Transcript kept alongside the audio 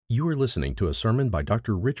You are listening to a sermon by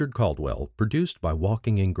Dr. Richard Caldwell, produced by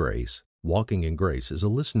Walking in Grace. Walking in Grace is a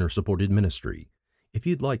listener-supported ministry. If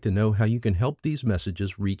you'd like to know how you can help these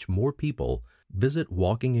messages reach more people, visit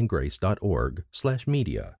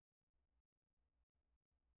walkingingrace.org/media.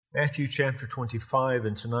 Matthew chapter 25,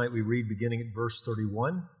 and tonight we read beginning at verse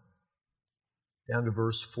 31 down to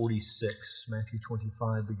verse 46. Matthew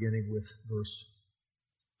 25, beginning with verse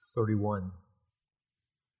 31.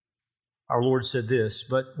 Our Lord said this,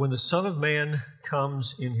 "But when the Son of Man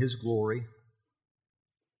comes in His glory,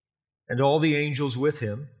 and all the angels with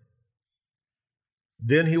Him,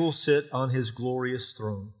 then He will sit on His glorious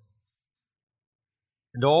throne.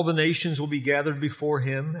 And all the nations will be gathered before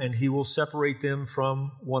Him, and He will separate them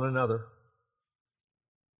from one another,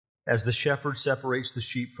 as the shepherd separates the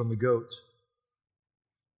sheep from the goats.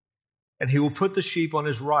 And He will put the sheep on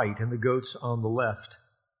His right and the goats on the left.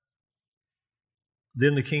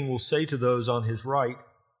 Then the King will say to those on His right,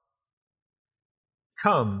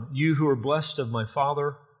 'Come, you who are blessed of my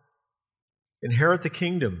Father, inherit the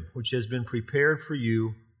kingdom which has been prepared for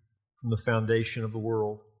you from the foundation of the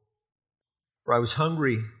world. For I was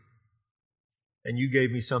hungry, and you gave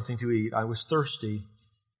me something to eat. I was thirsty,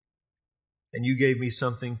 and you gave me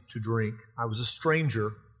something to drink. I was a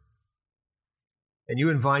stranger, and you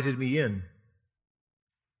invited me in.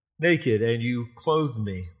 Naked, and you clothed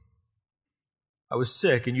me. I was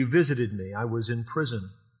sick, and you visited me. I was in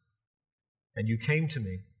prison, and you came to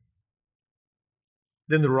me.'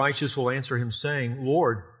 Then the righteous will answer Him, saying,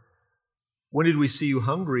 'Lord, when did we see you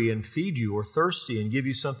hungry and feed you, or thirsty and give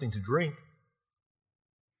you something to drink?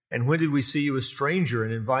 And when did we see you a stranger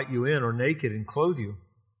and invite you in, or naked and clothe you?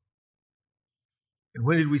 And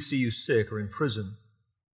when did we see you sick or in prison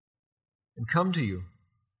and come to you?'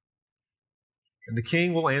 And the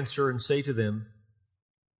King will answer and say to them,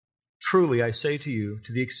 'Truly I say to you,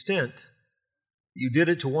 to the extent that you did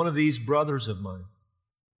it to one of these brothers of mine,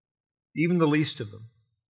 even the least of them,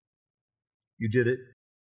 you did it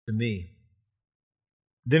to me.'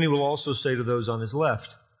 Then He will also say to those on His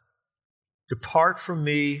left, 'Depart from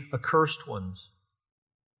me, accursed ones,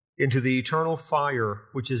 into the eternal fire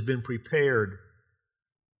which has been prepared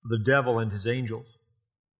for the devil and his angels.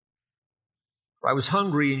 For I was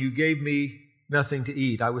hungry, and you gave me nothing to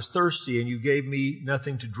eat. I was thirsty, and you gave me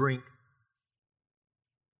nothing to drink.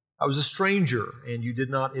 I was a stranger, and you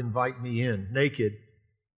did not invite me in. Naked,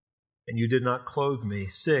 and you did not clothe me.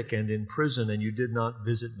 Sick and in prison, and you did not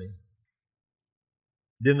visit me.'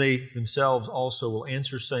 Then they themselves also will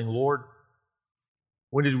answer, saying, 'Lord,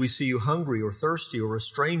 when did we see you hungry or thirsty or a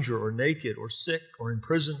stranger or naked or sick or in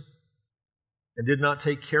prison and did not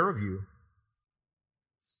take care of you?'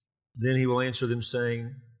 Then He will answer them,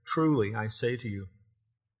 saying, 'Truly I say to you,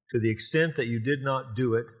 to the extent that you did not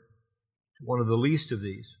do it to one of the least of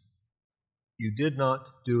these, you did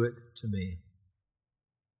not do it to me.'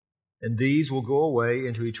 And these will go away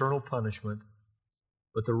into eternal punishment,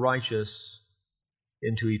 but the righteous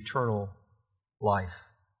into eternal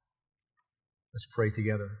life." Let's pray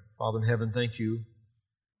together. Father in heaven, thank you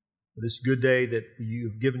for this good day that you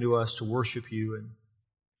have given to us to worship you and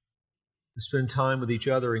to spend time with each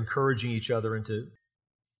other, encouraging each other, and to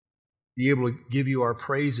be able to give you our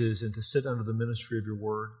praises and to sit under the ministry of your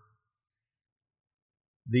word.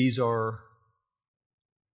 These are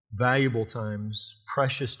valuable times,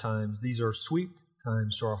 precious times. These are sweet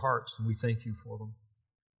times to our hearts, and we thank you for them.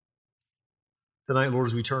 Tonight, Lord,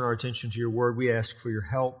 as we turn our attention to your word, we ask for your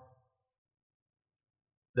help,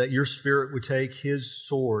 that your Spirit would take His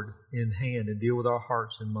sword in hand and deal with our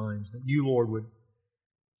hearts and minds, that you, Lord, would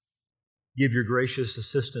give your gracious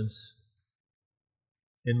assistance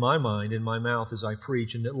in my mind, in my mouth as I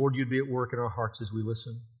preach, and that, Lord, you'd be at work in our hearts as we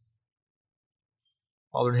listen.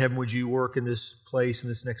 Father in heaven, would you work in this place, in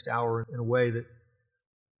this next hour, in a way that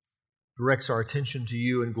directs our attention to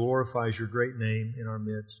you and glorifies your great name in our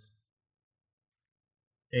midst.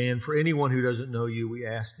 And for anyone who doesn't know you, we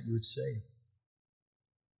ask that you would save.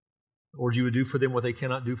 Lord, you would do for them what they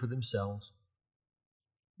cannot do for themselves,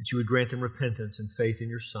 that you would grant them repentance and faith in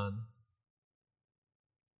your Son,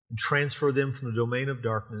 and transfer them from the domain of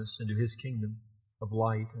darkness into His kingdom of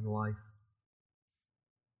light and life.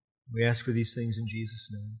 We ask for these things in Jesus'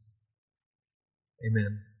 name.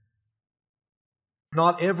 Amen.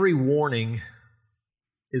 Not every warning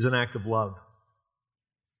is an act of love.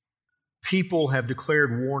 People have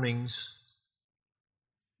declared warnings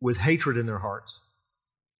with hatred in their hearts.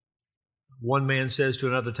 One man says to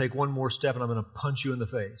another, "Take one more step and I'm going to punch you in the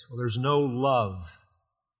face." Well, there's no love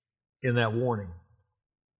in that warning.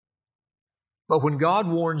 But when God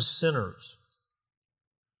warns sinners,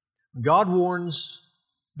 when God warns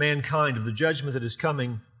mankind of the judgment that is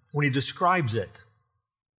coming, when He describes it,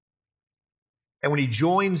 And when he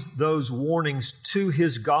joins those warnings to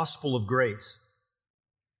his gospel of grace,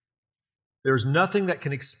 there's nothing that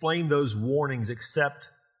can explain those warnings except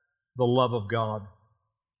the love of God.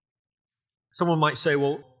 Someone might say,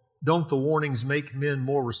 well, don't the warnings make men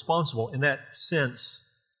more responsible? In that sense,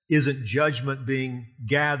 isn't judgment being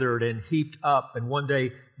gathered and heaped up and one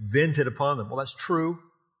day vented upon them? Well, that's true.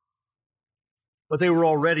 But they were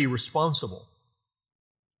already responsible.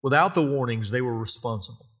 Without the warnings, they were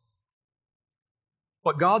responsible.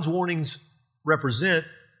 What God's warnings represent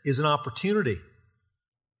is an opportunity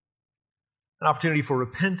for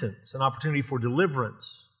repentance, an opportunity for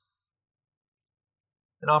deliverance,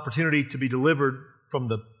 an opportunity to be delivered from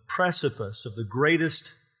the precipice of the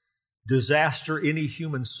greatest disaster any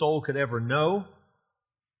human soul could ever know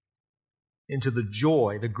into the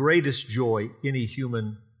joy, the greatest joy any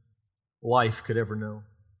human life could ever know.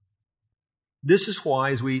 This is why,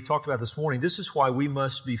 as we talked about this morning, this is why we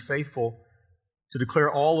must be faithful to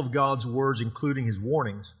declare all of God's words, including His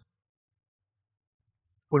warnings.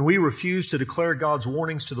 When we refuse to declare God's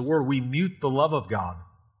warnings to the world, we mute the love of God.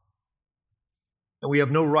 And we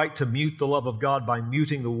have no right to mute the love of God by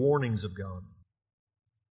muting the warnings of God.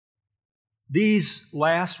 These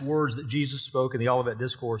last words that Jesus spoke in the Olivet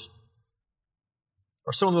Discourse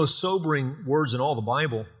are some of the most sobering words in all the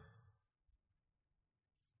Bible.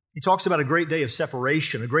 He talks about a great day of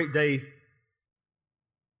separation, a great day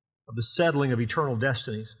of the settling of eternal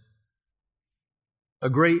destinies, a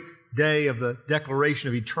great day of the declaration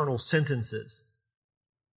of eternal sentences.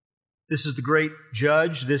 This is the great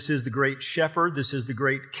judge. This is the great shepherd. This is the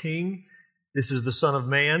great king. This is the Son of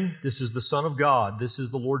Man. This is the Son of God. This is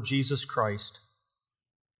the Lord Jesus Christ,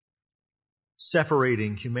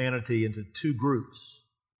 separating humanity into two groups,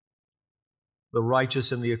 the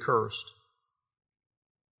righteous and the accursed,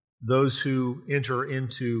 those who enter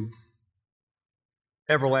into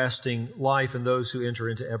everlasting life and those who enter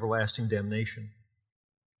into everlasting damnation.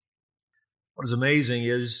 What is amazing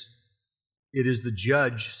is it is the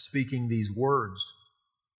judge speaking these words.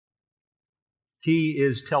 He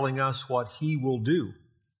is telling us what He will do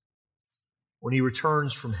when He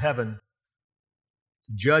returns from heaven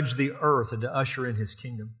to judge the earth and to usher in His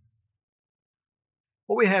kingdom.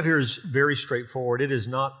 What we have here is very straightforward. It is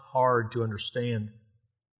not hard to understand,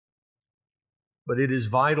 but it is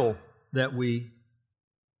vital that we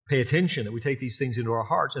pay attention, that we take these things into our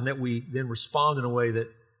hearts, and that we then respond in a way that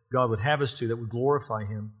God would have us to, that would glorify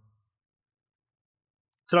Him.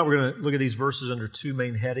 Tonight we're going to look at these verses under two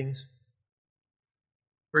main headings.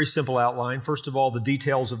 Very simple outline. First of all, the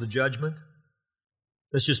details of the judgment.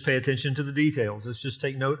 Let's just pay attention to the details. Let's just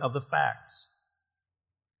take note of the facts.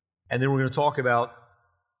 And then we're going to talk about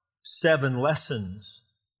 7 lessons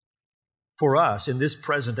for us in this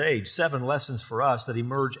present age, 7 lessons for us that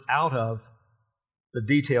emerge out of the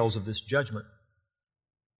details of this judgment.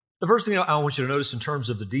 The first thing I want you to notice in terms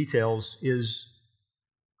of the details is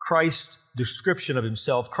Christ's description of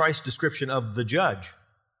Himself, Christ's description of the judge.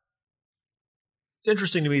 It's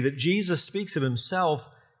interesting to me that Jesus speaks of Himself,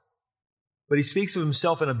 but He speaks of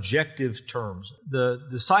Himself in objective terms. The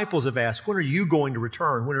disciples have asked, when are you going to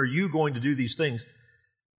return? When are you going to do these things?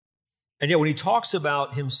 And yet when He talks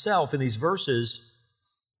about Himself in these verses,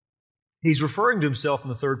 He's referring to Himself in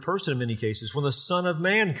the third person in many cases. When the Son of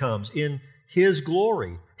Man comes in His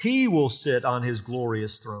glory, He will sit on His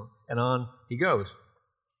glorious throne. And on He goes.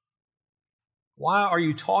 Why are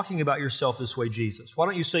you talking about yourself this way, Jesus? Why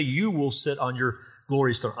don't you say you will sit on your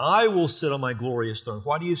glorious throne? I will sit on my glorious throne.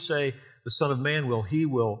 Why do you say the Son of Man will, He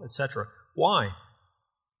will, etc.? Why?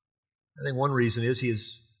 I think one reason is He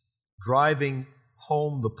is driving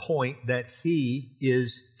home the point that He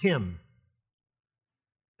is Him.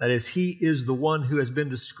 That is, He is the one who has been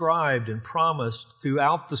described and promised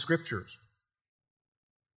throughout the Scriptures.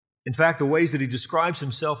 In fact, the ways that He describes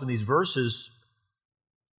Himself in these verses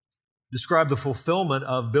describe the fulfillment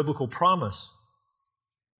of biblical promise.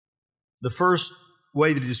 The first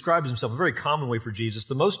way that He describes Himself, a very common way for Jesus,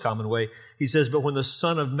 the most common way, He says, but when the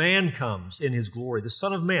Son of Man comes in His glory, the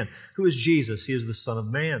Son of Man, who is Jesus? He is the Son of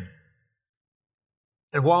Man.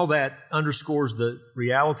 And while that underscores the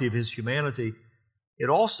reality of His humanity, it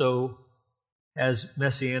also has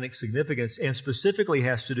messianic significance and specifically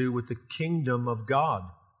has to do with the kingdom of God.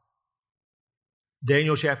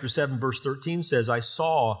 Daniel chapter 7 verse 13 says, I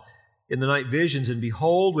saw in the night visions, and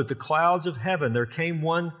behold, with the clouds of heaven there came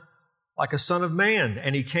one like a son of man,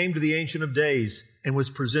 and he came to the Ancient of Days and was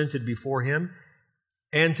presented before Him.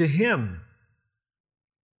 And to Him,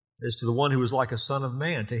 as to the one who was like a son of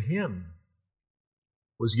man, to Him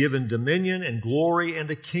was given dominion and glory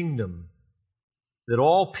and a kingdom, that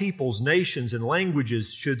all peoples, nations, and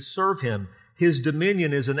languages should serve Him. His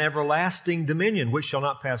dominion is an everlasting dominion which shall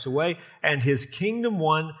not pass away, and His kingdom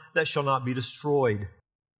one that shall not be destroyed.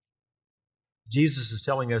 Jesus is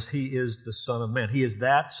telling us He is the Son of Man. He is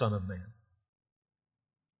that Son of Man.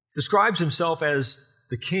 Describes Himself as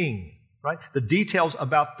the King, right? The details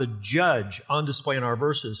about the judge on display in our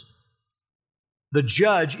verses. The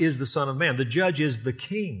judge is the Son of Man. The judge is the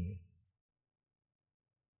King.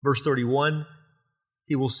 Verse 31,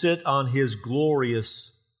 He will sit on His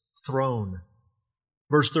glorious throne.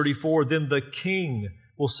 Verse 34, then the King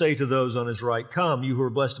will say to those on His right, come, you who are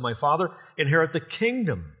blessed of my Father, inherit the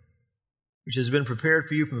kingdom which has been prepared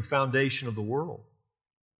for you from the foundation of the world.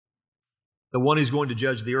 The one who's going to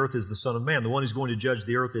judge the earth is the Son of Man. The one who's going to judge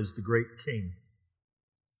the earth is the great King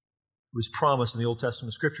who is promised in the Old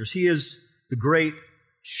Testament Scriptures. He is the great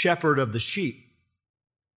shepherd of the sheep.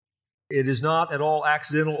 It is not at all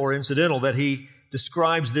accidental or incidental that He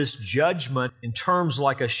describes this judgment in terms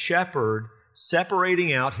like a shepherd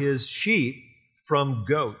separating out his sheep from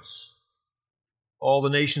goats. All the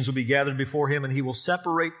nations will be gathered before Him, and He will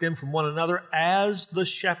separate them from one another as the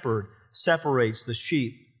shepherd separates the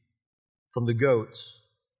sheep from the goats.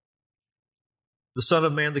 The Son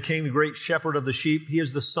of Man, the King, the great shepherd of the sheep, He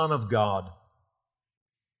is the Son of God.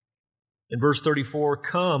 In verse 34,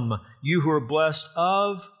 come, you who are blessed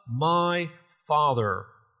of my Father,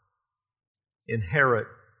 inherit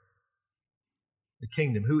the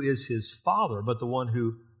kingdom. Who is His Father but the one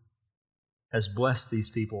who has blessed these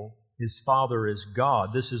people? His Father is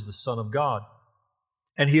God. This is the Son of God.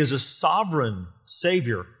 And He is a sovereign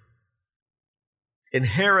Savior.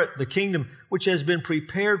 Inherit the kingdom which has been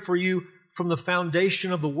prepared for you from the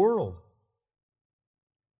foundation of the world.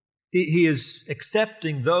 He is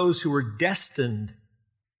accepting those who are destined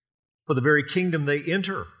for the very kingdom they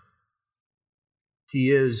enter. He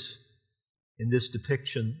is, in this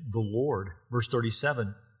depiction, the Lord. Verse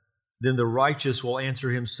 37, then the righteous will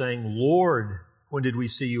answer Him, saying, Lord, when did we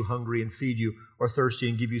see you hungry and feed you, or thirsty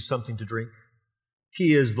and give you something to drink?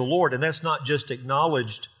 He is the Lord, and that's not just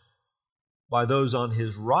acknowledged by those on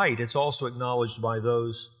His right, it's also acknowledged by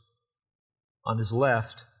those on His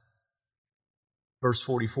left. Verse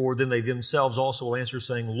 44, then they themselves also will answer,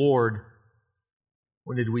 saying, Lord,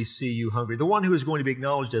 when did we see you hungry? The one who is going to be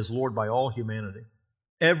acknowledged as Lord by all humanity.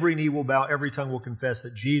 Every knee will bow, every tongue will confess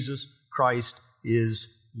that Jesus Christ is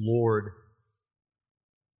Lord.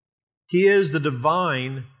 He is the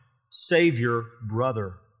divine Savior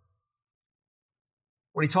brother.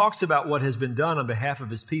 When He talks about what has been done on behalf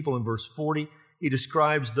of His people in verse 40, He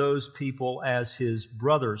describes those people as His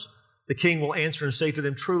brothers. The King will answer and say to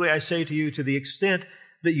them, truly I say to you, to the extent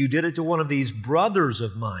that you did it to one of these brothers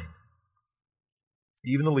of mine,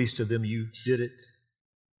 even the least of them, you did it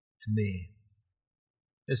to me.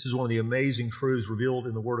 This is one of the amazing truths revealed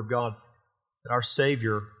in the Word of God, that our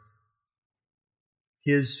Savior,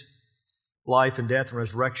 His life and death and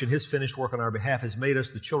resurrection, His finished work on our behalf has made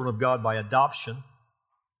us the children of God by adoption.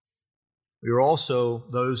 We are also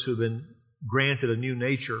those who have been granted a new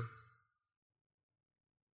nature,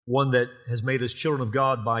 one that has made us children of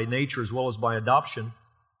God by nature as well as by adoption.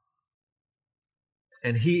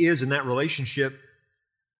 And He is in that relationship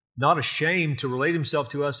not ashamed to relate Himself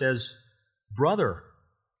to us as brother.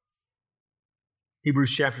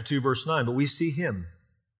 Hebrews chapter 2, verse 9, but we see Him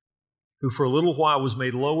who for a little while was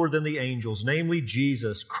made lower than the angels, namely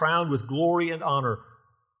Jesus, crowned with glory and honor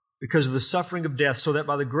because of the suffering of death, so that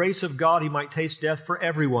by the grace of God He might taste death for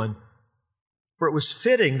everyone. For it was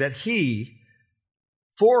fitting that He,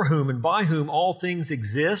 for whom and by whom all things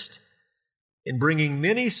exist, in bringing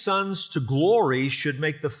many sons to glory, should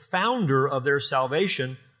make the founder of their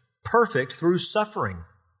salvation perfect through suffering.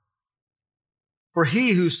 For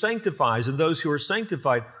He who sanctifies and those who are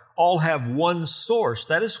sanctified all have one source.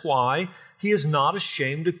 That is why He is not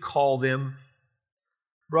ashamed to call them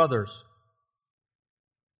brothers,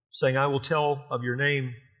 saying, I will tell of your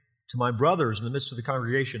name to my brothers in the midst of the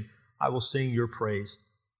congregation. I will sing your praise.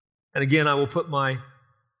 And again, I will put my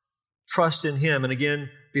trust in Him. And again,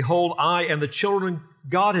 behold, I am the children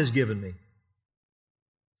God has given me.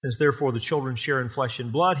 Since therefore the children share in flesh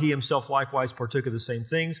and blood, He Himself likewise partook of the same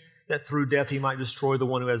things, that through death He might destroy the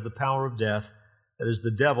one who has the power of death, that is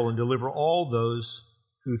the devil, and deliver all those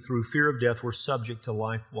who through fear of death were subject to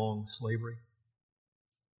lifelong slavery.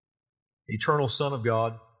 The eternal Son of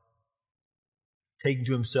God, taking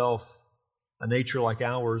to Himself a nature like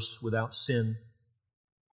ours without sin,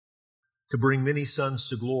 to bring many sons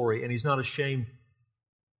to glory, and He's not ashamed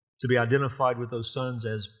to be identified with those sons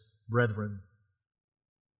as brethren.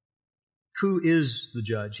 Who is the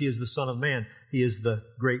judge? He is the Son of Man. He is the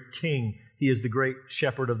great King. He is the great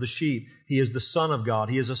shepherd of the sheep. He is the Son of God.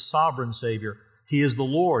 He is a sovereign Savior. He is the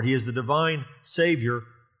Lord. He is the divine Savior,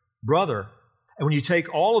 brother. And when you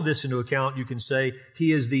take all of this into account, you can say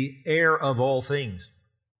He is the heir of all things.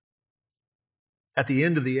 At the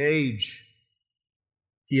end of the age,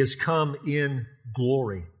 He has come in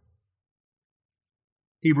glory.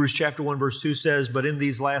 Hebrews chapter 1 verse 2 says, "But in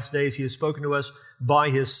these last days He has spoken to us by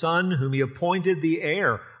His Son, whom He appointed the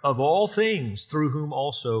heir of all things, through whom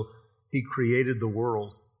also He created the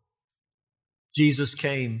world." Jesus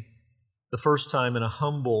came the first time in a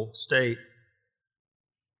humble state,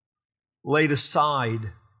 laid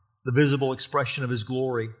aside the visible expression of His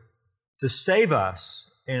glory to save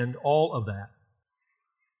us and all of that,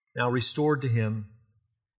 now restored to Him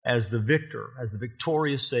as the victor, as the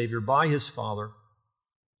victorious Savior by His Father,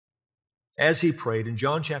 as He prayed in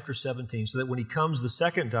John chapter 17, so that when He comes the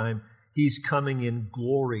second time, He's coming in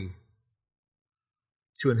glory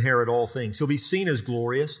to inherit all things. He'll be seen as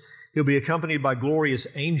glorious. He'll be accompanied by glorious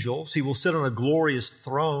angels. He will sit on a glorious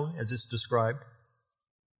throne, as it's described,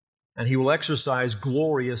 and He will exercise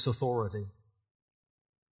glorious authority.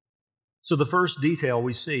 So the first detail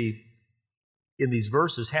we see in these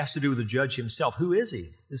verses has to do with the judge Himself. Who is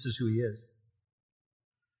He? This is who He is.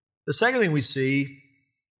 The second thing we see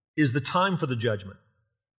is the time for the judgment.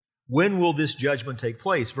 When will this judgment take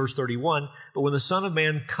place? Verse 31, "But when the Son of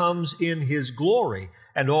Man comes in His glory,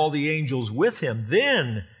 and all the angels with Him,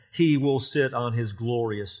 then He will sit on His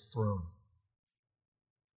glorious throne."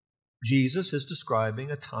 Jesus is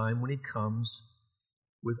describing a time when He comes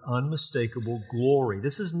with unmistakable glory.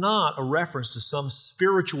 This is not a reference to some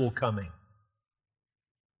spiritual coming.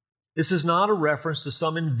 This is not a reference to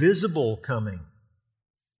some invisible coming.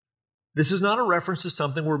 This is not a reference to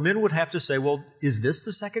something where men would have to say, well, is this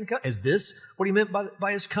the second coming? Is this what He meant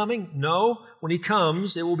by His coming? No. When He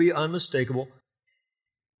comes, it will be unmistakable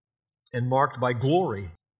and marked by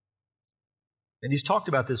glory. And He's talked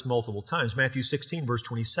about this multiple times. Matthew 16, verse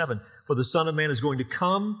 27, "For the Son of Man is going to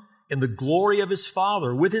come in the glory of His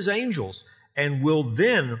Father with His angels, and will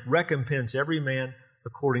then recompense every man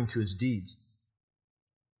according to his deeds."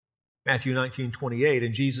 Matthew 19:28,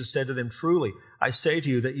 "And Jesus said to them, Truly, I say to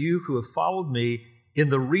you that you who have followed me in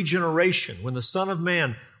the regeneration, when the Son of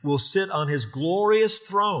Man will sit on His glorious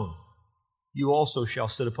throne, you also shall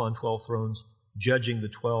sit upon 12 thrones, judging the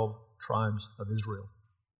 12 tribes of Israel."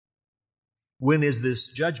 When is this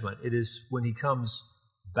judgment? It is when He comes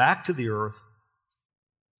back to the earth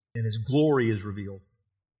and His glory is revealed.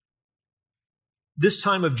 This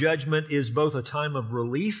time of judgment is both a time of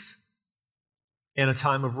relief and a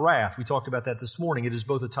time of wrath. We talked about that this morning. It is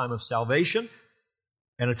both a time of salvation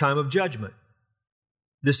and a time of judgment.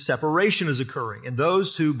 This separation is occurring, and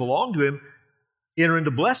those who belong to Him enter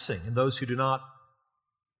into blessing, and those who do not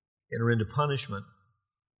enter into punishment.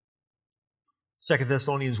 2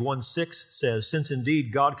 Thessalonians 1:6 says, "Since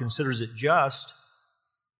indeed God considers it just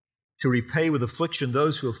to repay with affliction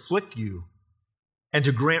those who afflict you, and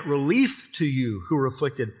to grant relief to you who are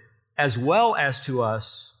afflicted, as well as to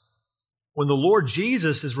us, when the Lord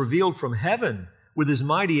Jesus is revealed from heaven with His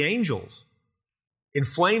mighty angels, in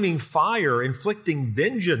flaming fire, inflicting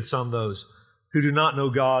vengeance on those who do not know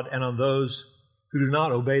God and on those who do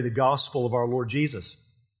not obey the gospel of our Lord Jesus."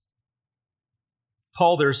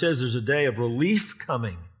 Paul there says there's a day of relief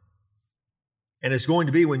coming, and it's going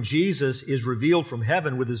to be when Jesus is revealed from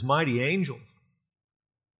heaven with His mighty angels.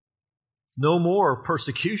 No more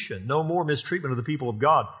persecution, no more mistreatment of the people of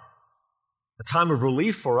God. A time of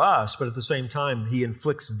relief for us, but at the same time, He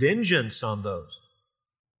inflicts vengeance on those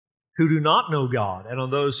who do not know God and on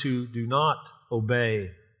those who do not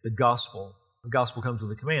obey the gospel. The gospel comes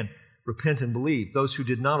with a command, repent and believe. Those who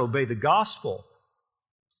did not obey the gospel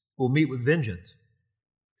will meet with vengeance.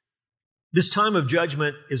 This time of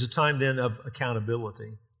judgment is a time then of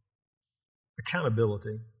accountability.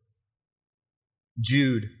 Accountability.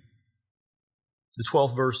 Jude, the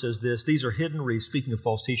 12th verse says this, "These are hidden wreaths," speaking of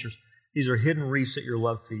false teachers, "these are hidden wreaths at your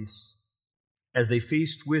love feasts, as they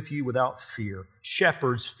feast with you without fear,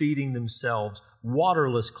 shepherds feeding themselves,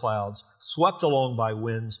 waterless clouds, swept along by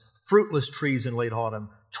winds, fruitless trees in late autumn,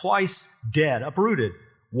 twice dead, uprooted,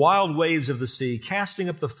 wild waves of the sea, casting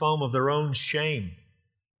up the foam of their own shame,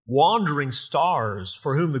 wandering stars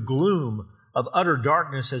for whom the gloom of utter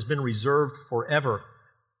darkness has been reserved forever."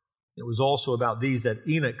 It was also about these that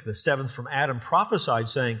Enoch, the seventh from Adam, prophesied,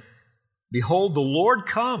 saying, "Behold, the Lord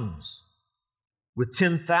comes with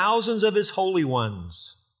 10,000s of His holy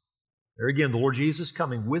ones." There again, the Lord Jesus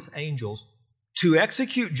coming with angels to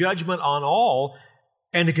execute judgment on all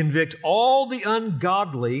and to convict all the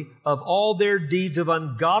ungodly of all their deeds of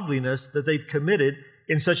ungodliness that they've committed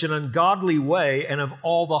in such an ungodly way, and of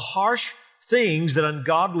all the harsh things that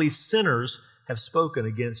ungodly sinners have spoken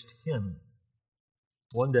against Him.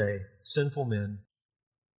 one day, sinful men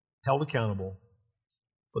held accountable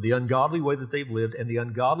for the ungodly way that they've lived and the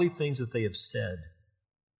ungodly things that they have said.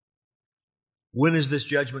 When is this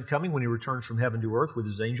judgment coming? When He returns from heaven to earth with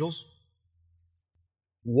His angels.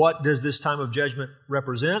 What does this time of judgment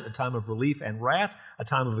represent? A time of relief and wrath, a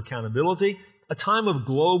time of accountability, a time of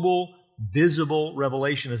global, visible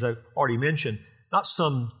revelation, as I've already mentioned. Not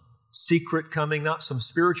some secret coming, not some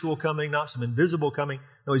spiritual coming, not some invisible coming.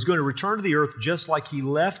 No, He's going to return to the earth just like He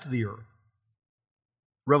left the earth.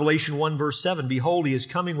 Revelation 1 verse 7, Behold, He is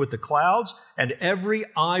coming with the clouds, and every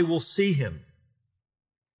eye will see Him,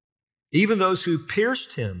 even those who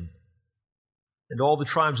pierced Him, and all the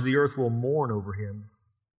tribes of the earth will mourn over Him.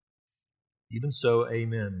 Even so,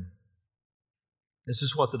 amen. This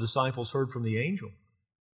is what the disciples heard from the angel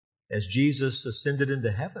as Jesus ascended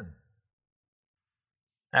into heaven.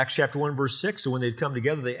 Acts chapter 1 verse 6, so when they'd come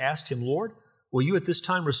together, they asked Him, Lord, will You at this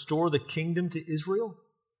time restore the kingdom to Israel?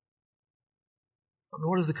 I mean,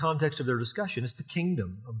 what is the context of their discussion? It's the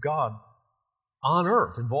kingdom of God on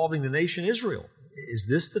earth, involving the nation Israel. Is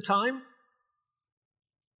this the time?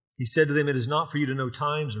 He said to them, It is not for you to know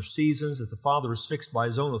times or seasons that the Father has fixed by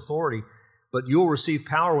His own authority, but you'll receive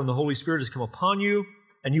power when the Holy Spirit has come upon you,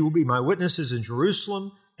 and you will be my witnesses in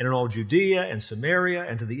Jerusalem and in all Judea and Samaria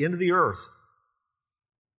and to the end of the earth.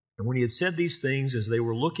 And when He had said these things, as they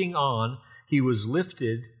were looking on, He was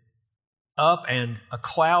lifted up, and a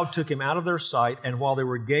cloud took Him out of their sight. And while they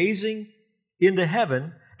were gazing into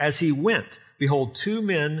heaven, as He went, behold, two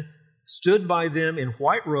men stood by them in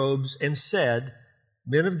white robes and said,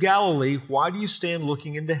 Men of Galilee, why do you stand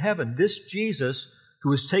looking into heaven? This Jesus,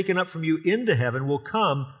 who is taken up from you into heaven, will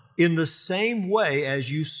come in the same way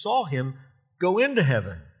as you saw Him go into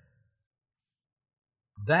heaven.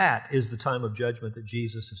 That is the time of judgment that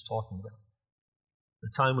Jesus is talking about.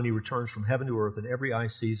 The time when He returns from heaven to earth and every eye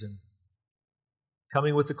sees Him,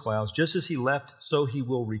 coming with the clouds. Just as He left, so He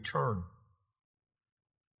will return.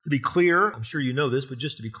 To be clear, I'm sure you know this, but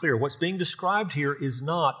just to be clear, what's being described here is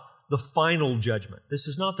not the final judgment. This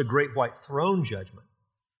is not the great white throne judgment.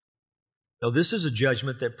 No, this is a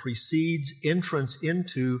judgment that precedes entrance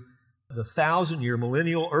into the 1,000-year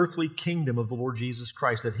millennial earthly kingdom of the Lord Jesus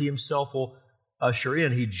Christ that He Himself will usher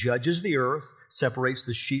in. He judges the earth, separates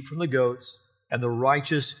the sheep from the goats, and the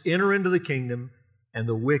righteous enter into the kingdom, and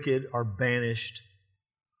the wicked are banished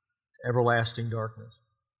to everlasting darkness.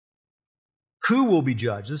 Who will be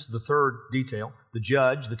judged? This is the third detail. The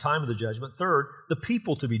judge, the time of the judgment. Third, the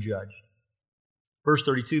people to be judged. Verse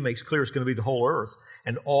 32 makes clear it's going to be the whole earth.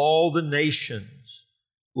 And all the nations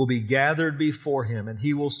will be gathered before Him, and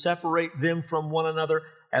He will separate them from one another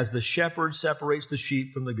as the shepherd separates the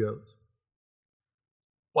sheep from the goats.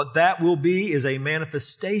 What that will be is a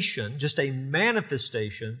manifestation, just a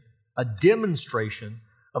manifestation, a demonstration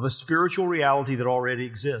of a spiritual reality that already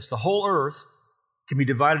exists. The whole earth can be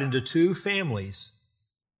divided into two families,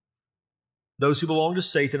 those who belong to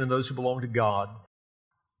Satan and those who belong to God.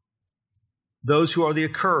 Those who are the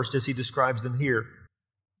accursed, as He describes them here,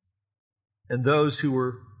 and those who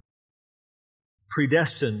were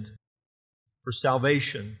predestined for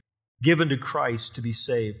salvation, given to Christ to be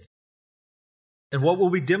saved. And what will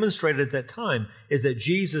be demonstrated at that time is that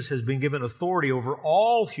Jesus has been given authority over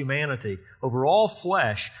all humanity, over all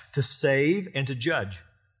flesh, to save and to judge.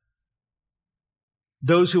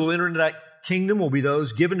 Those who will enter into that kingdom will be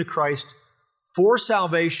those given to Christ for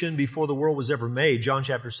salvation before the world was ever made. John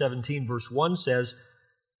chapter 17, verse 1 says,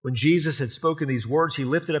 when Jesus had spoken these words, He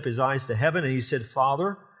lifted up His eyes to heaven and He said,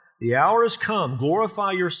 Father, the hour has come.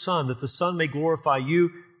 Glorify Your Son, that the Son may glorify You,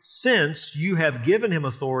 since You have given Him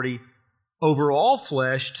authority over all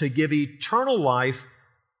flesh to give eternal life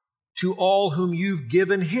to all whom You've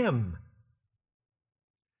given Him.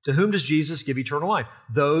 To whom does Jesus give eternal life?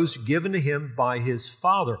 Those given to Him by His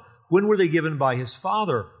Father. When were they given by His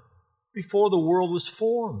Father? Before the world was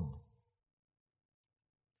formed.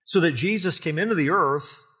 So that Jesus came into the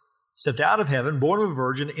earth, stepped out of heaven, born of a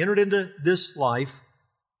virgin, entered into this life,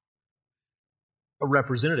 a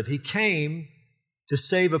representative. He came to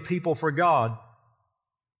save a people for God.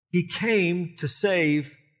 He came to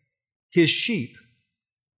save His sheep.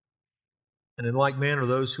 And in like manner,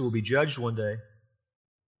 those who will be judged one day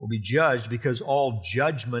will be judged because all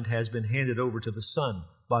judgment has been handed over to the Son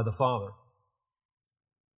by the Father.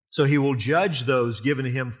 So He will judge those given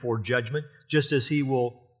to Him for judgment, just as He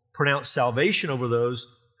will pronounce salvation over those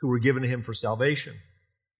who were given to Him for salvation.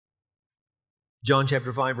 John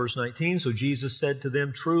chapter 5, verse 19, so Jesus said to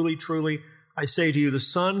them, Truly, truly, I say to you, the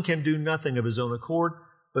Son can do nothing of His own accord,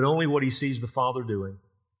 but only what He sees the Father doing.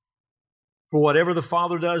 For whatever the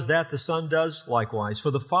Father does, that the Son does likewise. For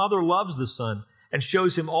the Father loves the Son and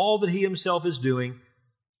shows Him all that He Himself is doing,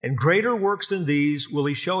 And greater works than these will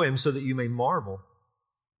he show him, so that you may marvel.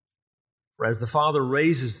 For as the Father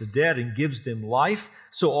raises the dead and gives them life,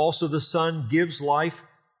 so also the Son gives life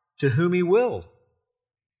to whom he will.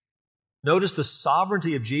 Notice the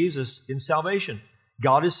sovereignty of Jesus in salvation.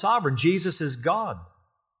 God is sovereign. Jesus is God.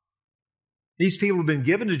 These people have been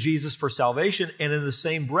given to Jesus for salvation, and in the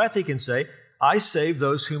same breath he can say, I save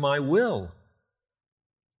those whom I will.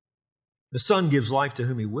 The Son gives life to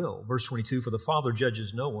whom he will. Verse 22, for the Father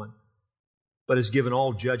judges no one, but has given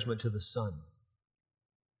all judgment to the Son,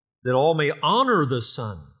 that all may honor the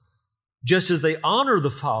Son, just as they honor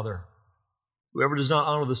the Father. Whoever does not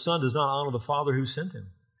honor the Son does not honor the Father who sent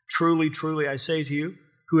him. Truly, truly, I say to you,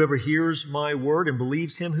 whoever hears my word and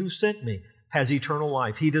believes him who sent me has eternal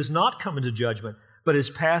life. He does not come into judgment, but is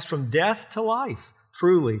passed from death to life.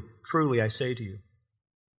 Truly, truly, I say to you.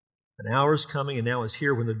 An hour is coming, and now is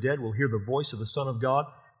here, when the dead will hear the voice of the Son of God,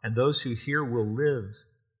 and those who hear will live.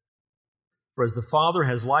 For as the Father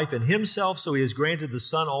has life in himself, so he has granted the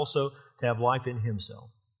Son also to have life in himself.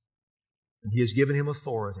 And he has given him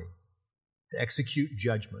authority to execute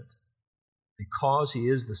judgment, because he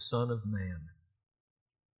is the Son of Man.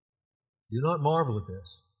 Do not marvel at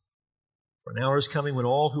this. For an hour is coming when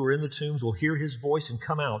all who are in the tombs will hear his voice and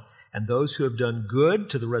come out, and those who have done good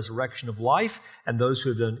to the resurrection of life, and those who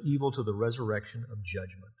have done evil to the resurrection of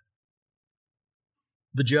judgment.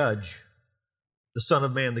 The Judge, the Son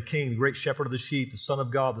of Man, the King, the great Shepherd of the sheep, the Son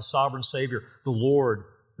of God, the sovereign Savior, the Lord,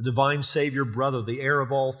 the divine Savior, brother, the heir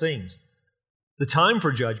of all things. The time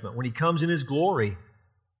for judgment, when he comes in his glory,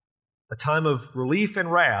 a time of relief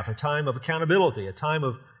and wrath, a time of accountability, a time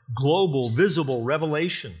of global, visible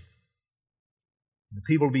revelation. The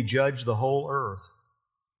people will be judged, the whole earth,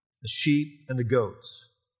 the sheep and the goats,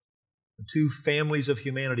 the two families of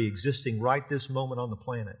humanity existing right this moment on the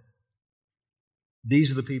planet.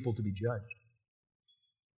 These are the people to be judged.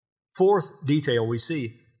 Fourth detail we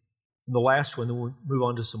see, and the last one, then we'll move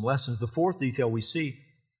on to some lessons. The fourth detail we see,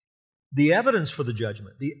 the evidence for the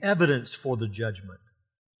judgment. The evidence for the judgment.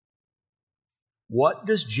 What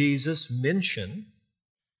does Jesus mention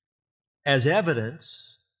as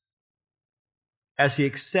evidence as he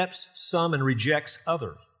accepts some and rejects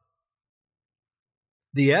others?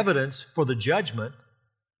 The evidence for the judgment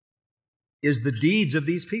is the deeds of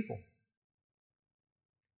these people.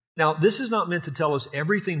 Now, this is not meant to tell us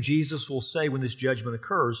everything Jesus will say when this judgment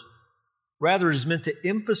occurs. Rather, it is meant to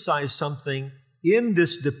emphasize something in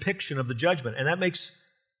this depiction of the judgment. And that makes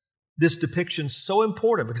this depiction so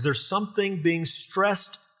important, because there's something being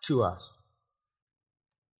stressed to us.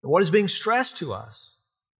 And what is being stressed to us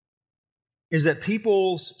is that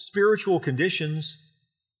people's spiritual conditions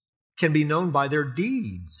can be known by their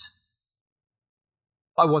deeds,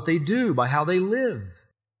 by what they do, by how they live.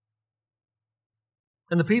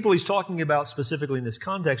 And the people he's talking about specifically in this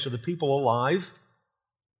context are the people alive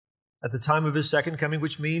at the time of his second coming,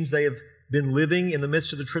 which means they have been living in the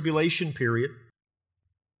midst of the tribulation period.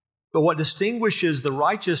 But what distinguishes the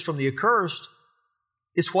righteous from the accursed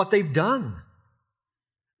is what they've done.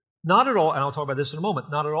 Not at all, and I'll talk about this in a moment,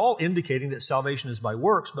 not at all indicating that salvation is by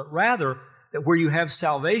works, but rather that where you have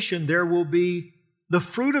salvation, there will be the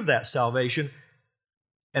fruit of that salvation,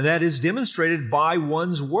 and that is demonstrated by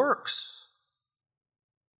one's works.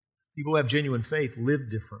 People who have genuine faith live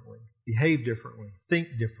differently, behave differently, think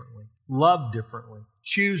differently, love differently,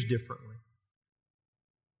 choose differently.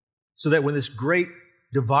 So that when this great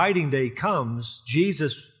dividing day comes,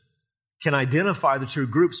 Jesus can identify the two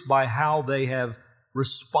groups by how they have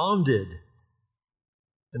responded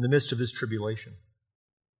in the midst of this tribulation.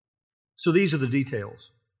 So these are the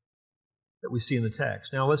details that we see in the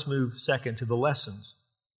text. Now let's move second to the lessons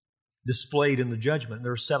displayed in the judgment.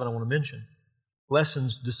 There are 7 I want to mention.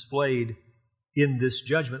 Lessons displayed in this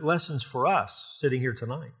judgment. Lessons for us sitting here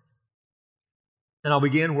tonight. And I'll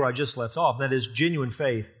begin where I just left off. That is genuine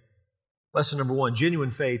faith. Lesson number 1,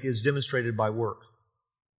 genuine faith is demonstrated by works.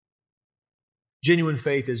 Genuine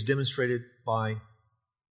faith is demonstrated by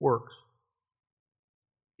works.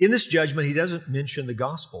 In this judgment, he doesn't mention the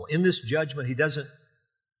gospel. In this judgment, he doesn't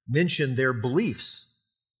mention their beliefs.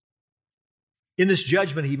 In this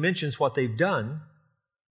judgment, he mentions what they've done.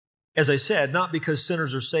 As I said, not because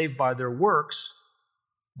sinners are saved by their works.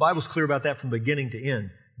 The Bible's clear about that from beginning to end.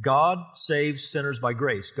 God saves sinners by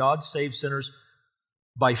grace. God saves sinners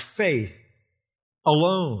by faith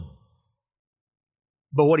alone.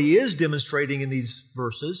 But what he is demonstrating in these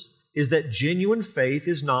verses is that genuine faith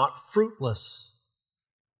is not fruitless.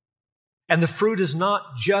 And the fruit is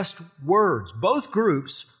not just words. Both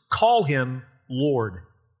groups call him Lord.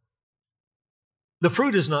 The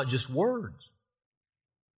fruit is not just words.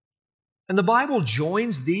 And the Bible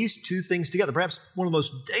joins these two things together. Perhaps one of the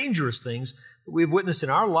most dangerous things that we've witnessed in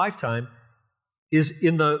our lifetime is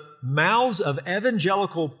in the mouths of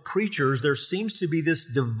evangelical preachers, there seems to be this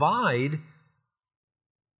divide.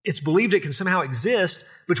 It's believed it can somehow exist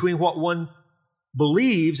between what one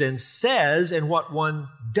believes and says and what one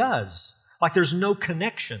does. Like there's no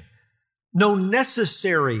connection, no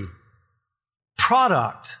necessary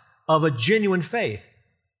product of a genuine faith.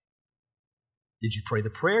 Did you pray the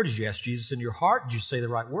prayer? Did you ask Jesus in your heart? Did you say the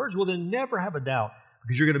right words? Well, then never have a doubt,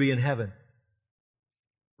 because you're going to be in heaven.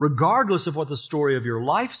 Regardless of what the story of your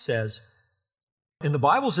life says. And the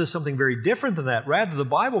Bible says something very different than that. Rather, the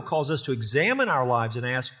Bible calls us to examine our lives and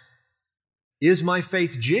ask, is my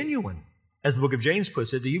faith genuine? As the book of James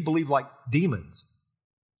puts it, do you believe like demons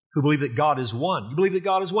who believe that God is one? You believe that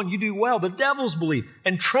God is one, you do well. The devils believe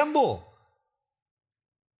and tremble.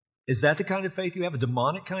 Is that the kind of faith you have, a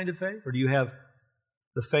demonic kind of faith? Or do you have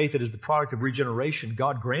the faith that is the product of regeneration,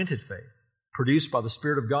 God-granted faith, produced by the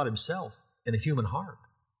Spirit of God Himself in a human heart?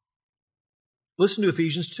 Listen to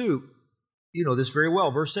Ephesians 2. You know this very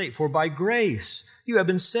well. Verse 8, for by grace you have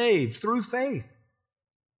been saved through faith.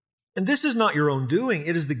 And this is not your own doing.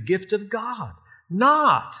 It is the gift of God.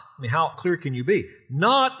 How clear can you be?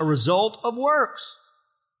 Not a result of works,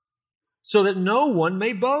 so that no one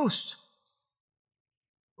may boast.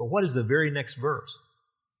 But what is the very next verse?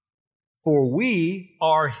 For we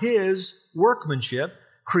are His workmanship,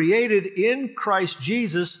 created in Christ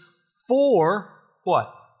Jesus for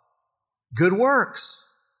what? Good works,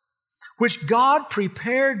 which God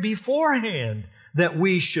prepared beforehand that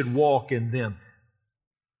we should walk in them.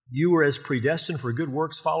 You were as predestined for good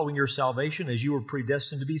works following your salvation as you were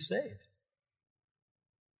predestined to be saved.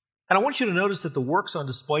 And I want you to notice that the works on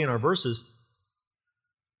display in our verses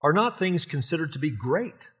are not things considered to be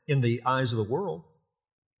great in the eyes of the world.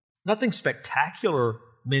 Nothing spectacular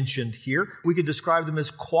mentioned here. We could describe them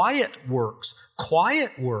as quiet works.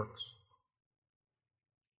 Quiet works.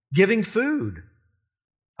 Giving food.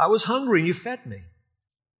 I was hungry and you fed me.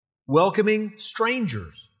 Welcoming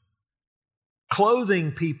strangers.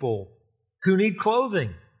 Clothing people who need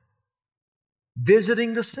clothing.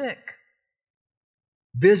 Visiting the sick.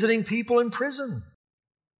 Visiting people in prison.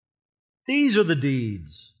 These are the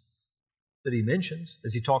deeds that he mentions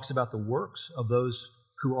as he talks about the works of those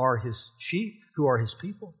who are His sheep, who are His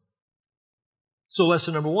people. So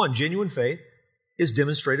lesson number one, genuine faith is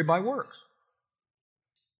demonstrated by works.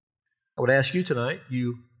 I would ask you tonight,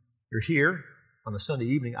 you're here on a Sunday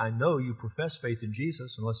evening. I know you profess faith in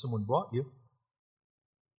Jesus unless someone brought you.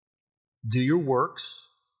 Do your works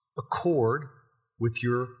accord with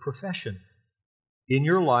your profession? In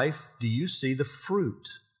your life, do you see the fruit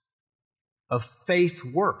of faith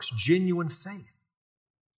works, genuine faith?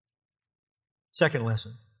 Second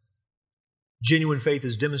lesson, genuine faith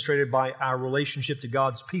is demonstrated by our relationship to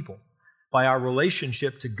God's people, by our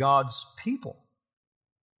relationship to God's people.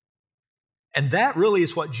 And that really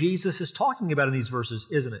is what Jesus is talking about in these verses,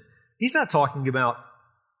 isn't it? He's not talking about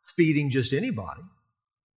feeding just anybody,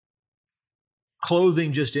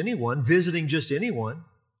 clothing just anyone, visiting just anyone,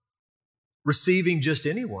 receiving just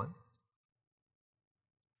anyone.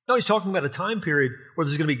 No, he's talking about a time period where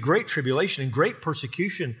there's going to be great tribulation and great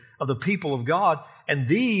persecution of the people of God. And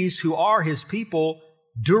these who are His people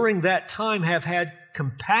during that time have had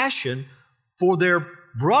compassion for their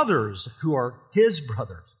brothers who are His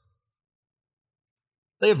brothers.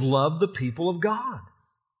 They have loved the people of God.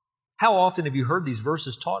 How often have you heard these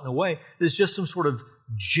verses taught in a way that's just some sort of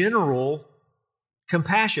general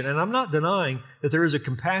compassion? And I'm not denying that there is a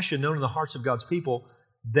compassion known in the hearts of God's people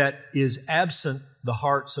that is absent the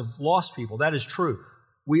hearts of lost people. That is true.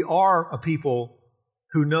 We are a people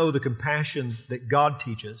who know the compassion that God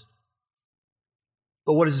teaches.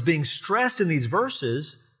 But what is being stressed in these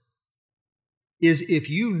verses is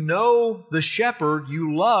if you know the shepherd,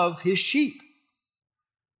 you love his sheep.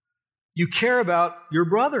 You care about your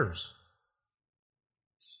brothers.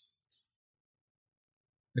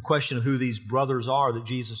 The question of who these brothers are that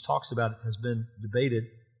Jesus talks about has been debated.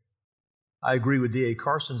 I agree with D.A.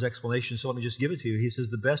 Carson's explanation, so let me just give it to you. He says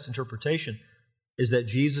the best interpretation is that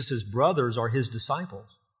Jesus' brothers are His disciples.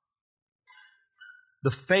 The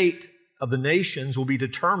fate of the nations will be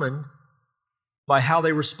determined by how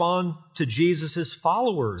they respond to Jesus'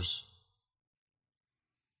 followers,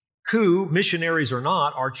 who, missionaries or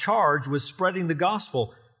not, are charged with spreading the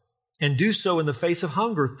gospel and do so in the face of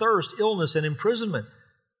hunger, thirst, illness, and imprisonment.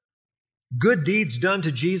 Good deeds done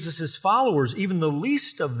to Jesus' followers, even the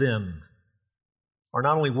least of them, are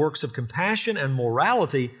not only works of compassion and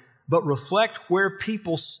morality, but reflect where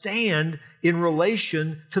people stand in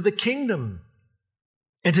relation to the kingdom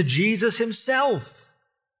and to Jesus Himself.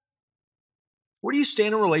 Where do you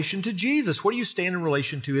stand in relation to Jesus? Where do you stand in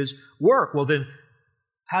relation to His work? Well, then,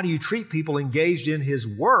 how do you treat people engaged in His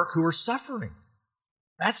work who are suffering?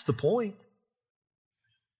 That's the point.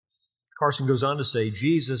 Carson goes on to say,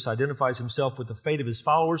 Jesus identifies Himself with the fate of His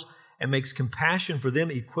followers and makes compassion for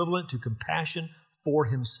them equivalent to compassion for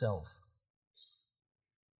Himself.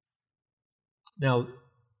 Now,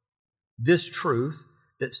 this truth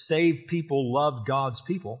that saved people love God's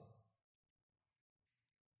people,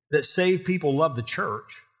 that saved people love the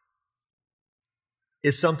church,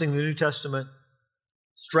 is something the New Testament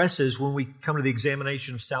stresses when we come to the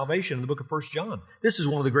examination of salvation in the book of 1 John. This is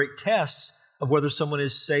one of the great tests of whether someone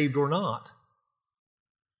is saved or not.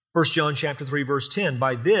 1 John chapter 3, verse 10,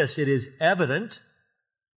 by this it is evident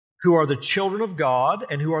who are the children of God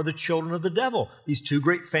and who are the children of the devil. These two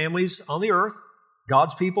great families on the earth,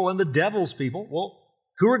 God's people and the devil's people. Well,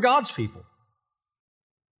 who are God's people?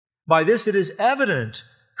 By this it is evident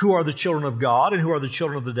who are the children of God and who are the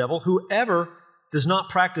children of the devil. Whoever does not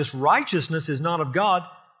practice righteousness is not of God,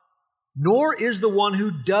 nor is the one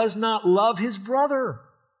who does not love his brother.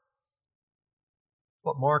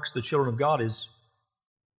 What marks the children of God is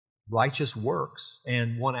righteous works,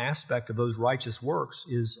 and one aspect of those righteous works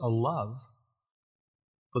is a love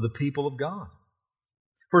for the people of God.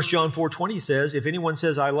 1 John 4:20 says, if anyone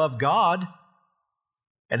says, I love God,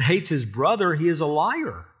 and hates his brother, he is a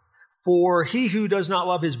liar. For he who does not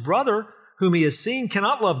love his brother, whom he has seen,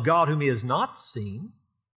 cannot love God whom he has not seen.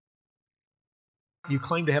 You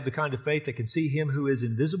claim to have the kind of faith that can see Him who is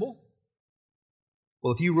invisible?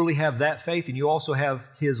 Well, if you really have that faith, then you also have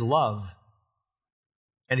His love.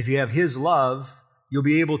 And if you have His love, you'll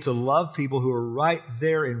be able to love people who are right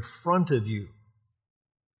there in front of you.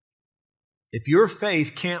 If your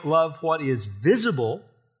faith can't love what is visible,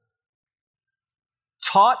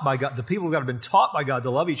 taught by God, the people of God have been taught by God to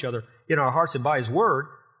love each other in our hearts and by His Word,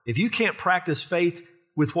 if you can't practice faith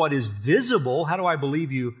with what is visible, how do I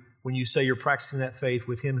believe you when you say you're practicing that faith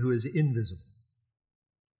with Him who is invisible?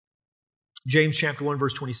 James chapter 1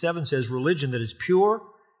 verse 27 says, religion that is pure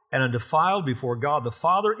and undefiled before God the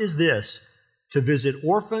Father is this, to visit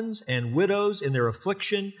orphans and widows in their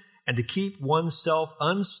affliction and to keep oneself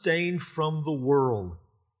unstained from the world.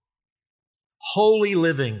 Holy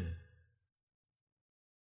living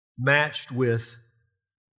matched with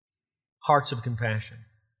hearts of compassion,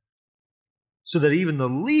 so that even the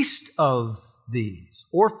least of these,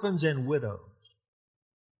 orphans and widows,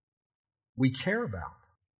 we care about.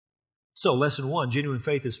 So, lesson 1, genuine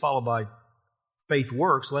faith is followed by faith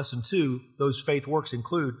works. Lesson 2, those faith works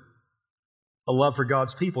include a love for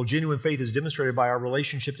God's people. Genuine faith is demonstrated by our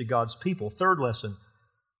relationship to God's people. Third lesson,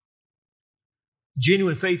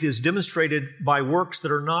 genuine faith is demonstrated by works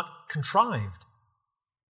that are not contrived.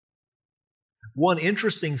 One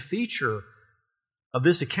interesting feature of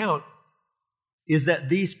this account is that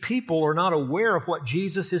these people are not aware of what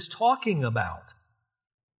Jesus is talking about.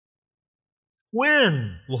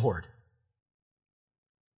 When, Lord?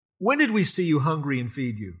 When did we see you hungry and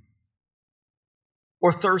feed you?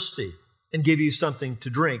 Or thirsty and give you something to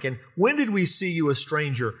drink? And when did we see you a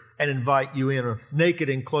stranger and invite you in, or naked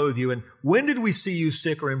and clothe you? And when did we see you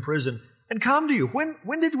sick or in prison and come to you?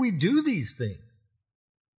 When did we do these things?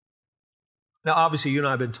 Now, obviously, you and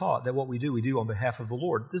I have been taught that what we do on behalf of the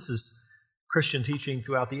Lord. This is Christian teaching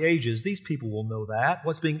throughout the ages. These people will know that.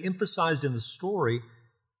 What's being emphasized in the story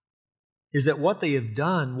is that what they have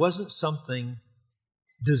done wasn't something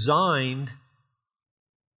designed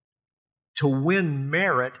to win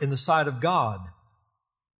merit in the sight of God.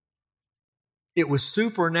 It was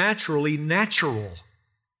supernaturally natural.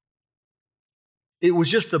 It was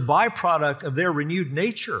just the byproduct of their renewed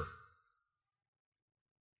nature.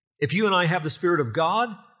 If you and I have the Spirit of God,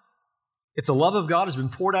 if the love of God has been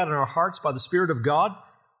poured out in our hearts by the Spirit of God,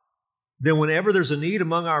 then whenever there's a need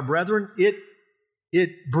among our brethren, it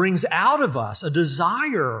brings out of us a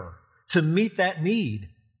desire to meet that need.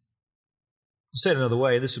 Say it another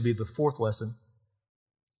way, this would be the fourth lesson.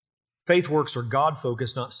 Faith works are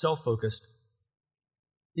God-focused, not self-focused.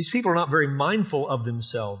 These people are not very mindful of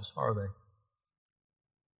themselves, are they?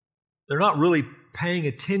 They're not really paying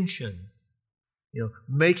attention,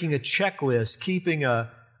 making a checklist, keeping a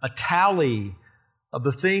tally of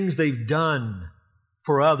the things they've done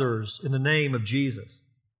for others in the name of Jesus.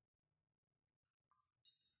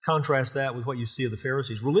 Contrast that with what you see of the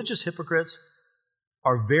Pharisees. Religious hypocrites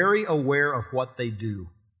are very aware of what they do.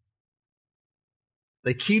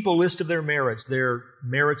 They keep a list of their merits in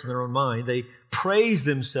their own mind. They praise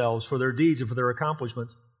themselves for their deeds and for their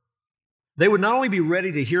accomplishments. They would not only be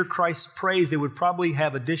ready to hear Christ's praise, they would probably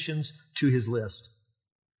have additions to His list.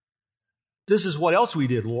 This is what else we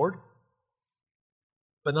did, Lord.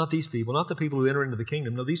 But not these people, not the people who enter into the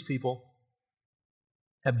kingdom. No, these people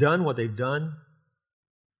have done what they've done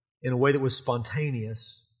in a way that was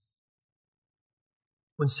spontaneous.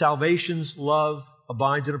 When salvation's love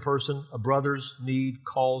abides in a person, a brother's need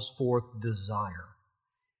calls forth desire.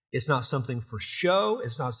 It's not something for show.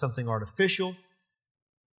 It's not something artificial.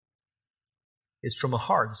 It's from a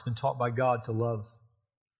heart that's been taught by God to love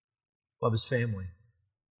His family.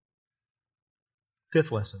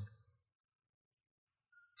 Fifth lesson.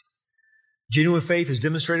 Genuine faith is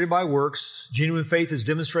demonstrated by works. Genuine faith is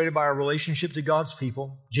demonstrated by our relationship to God's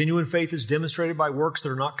people. Genuine faith is demonstrated by works that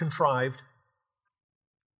are not contrived.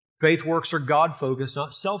 Faith works are God-focused,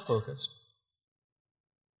 not self-focused.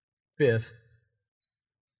 Fifth,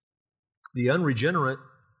 the unregenerate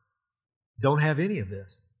don't have any of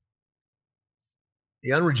this.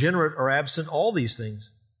 The unregenerate are absent all these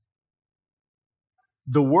things.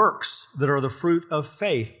 The works that are the fruit of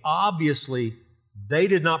faith, obviously, they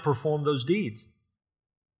did not perform those deeds.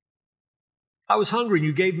 I was hungry and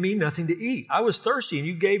you gave me nothing to eat. I was thirsty and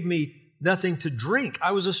you gave me nothing to drink.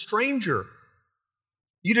 I was a stranger.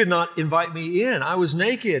 You did not invite me in. I was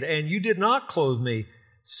naked and you did not clothe me.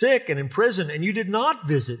 Sick and in prison and you did not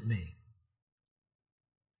visit me.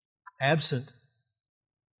 Absent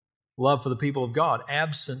love for the people of God.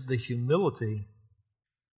 Absent the humility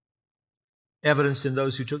evidenced in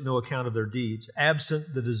those who took no account of their deeds.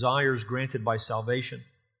 Absent the desires granted by salvation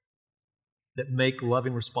that make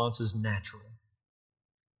loving responses natural.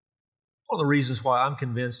 One of the reasons why I'm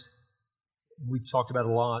convinced, we've talked about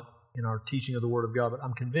it a lot in our teaching of the Word of God, but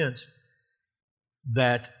I'm convinced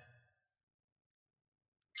that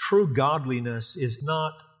true godliness is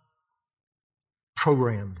not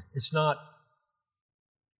programmed. It's not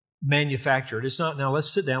manufactured. It's not, now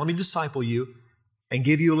let's sit down, let me disciple you and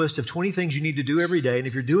give you a list of 20 things you need to do every day. And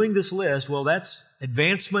if you're doing this list, well, that's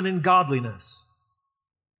advancement in godliness.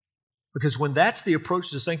 Because when that's the approach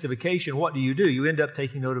to sanctification, what do? You end up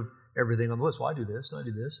taking note of everything on the list. Well, I do this, and I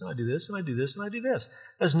do this, and I do this, and I do this, and I do this.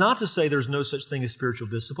 That's not to say there's no such thing as spiritual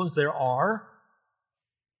disciplines. There are.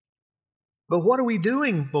 But what are we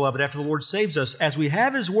doing, beloved, after the Lord saves us? As we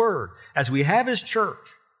have His Word, as we have His church,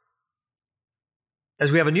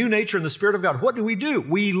 as we have a new nature in the Spirit of God, what do?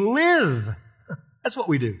 We live. That's what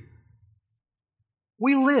we do.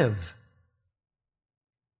 We live.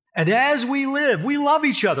 And as we live, we love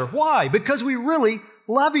each other. Why? Because we really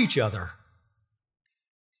love each other.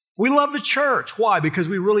 We love the church. Why? Because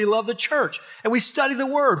we really love the church. And we study the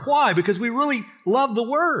Word. Why? Because we really love the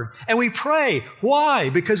Word. And we pray.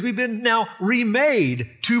 Why? Because we've been now remade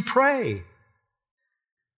to pray.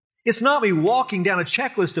 It's not me walking down a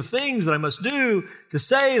checklist of things that I must do to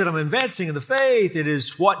say that I'm advancing in the faith. It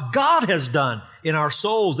is what God has done in our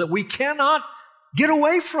souls that we cannot get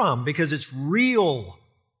away from because it's real.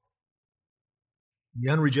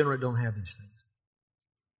 The unregenerate don't have these things.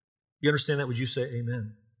 You understand that? Would you say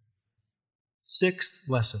amen? Sixth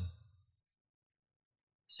lesson.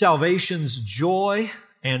 Salvation's joy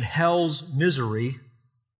and hell's misery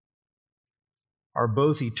are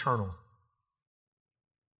both eternal.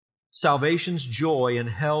 Salvation's joy and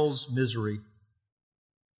hell's misery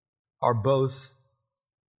are both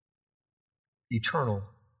eternal.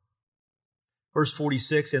 Verse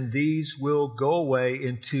 46, and these will go away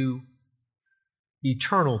into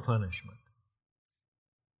eternal punishment,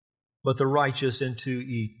 but the righteous into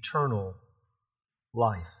eternal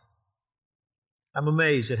life. I'm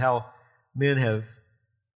amazed at how men have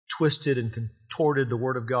twisted and contorted the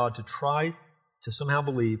Word of God to try to somehow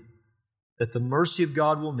believe that the mercy of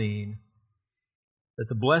God will mean that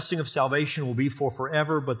the blessing of salvation will be for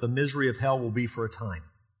forever, but the misery of hell will be for a time.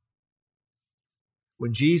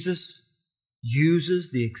 When Jesus uses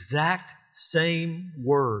the exact same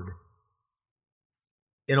word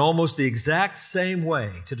in almost the exact same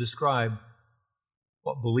way to describe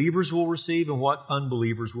what believers will receive and what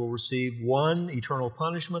unbelievers will receive, one eternal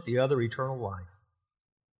punishment, the other eternal life.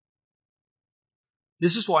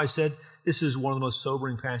 This is why I said this is one of the most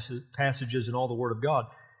sobering passages in all the Word of God.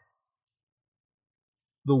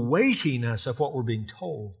 The weightiness of what we're being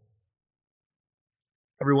told.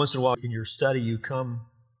 Every once in a while in your study you come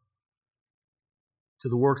to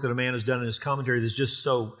the work that a man has done in his commentary that's just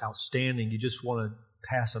so outstanding, you just want to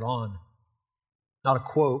pass it on. Not a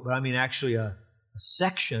quote, but I mean actually a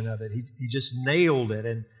section of it. He just nailed it.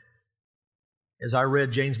 And as I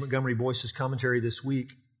read James Montgomery Boyce's commentary this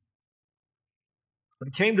week, when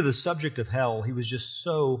it came to the subject of hell, he was just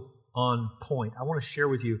so on point. I want to share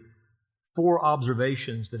with you 4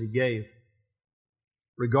 observations that he gave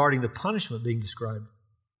regarding the punishment being described.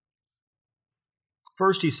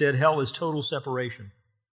 First, he said, hell is total separation.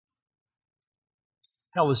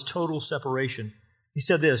 Hell is total separation. He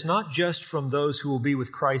said this, not just from those who will be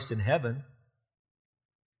with Christ in heaven.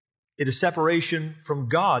 It is separation from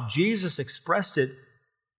God. Jesus expressed it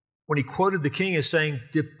when He quoted the King as saying,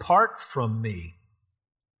 "Depart from me,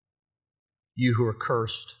 you who are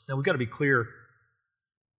cursed." Now we've got to be clear,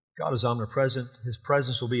 God is omnipresent. His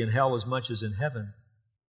presence will be in hell as much as in heaven.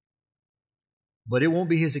 But it won't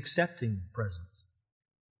be His accepting presence.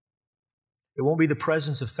 It won't be the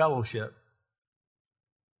presence of fellowship.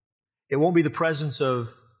 It won't be the presence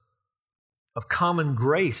of common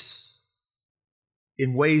grace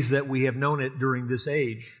in ways that we have known it during this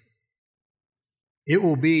age. It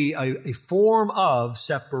will be a form of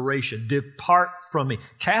separation. Depart from me.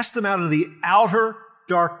 Cast them out into the outer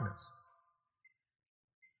darkness.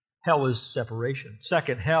 Hell is separation.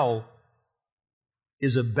 Second, hell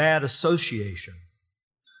is a bad association.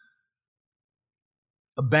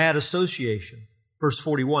 A bad association. Verse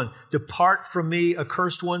 41, "Depart from me,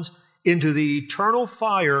 accursed ones, into the eternal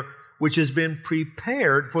fire which has been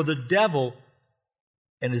prepared for the devil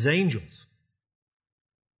and his angels."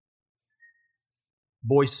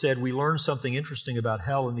 Boyce said, we learn something interesting about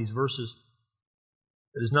hell in these verses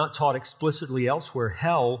that is not taught explicitly elsewhere.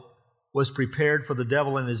 Hell was prepared for the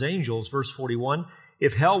devil and his angels. Verse 41,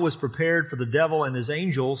 if hell was prepared for the devil and his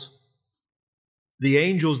angels, the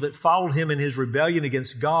angels that followed him in his rebellion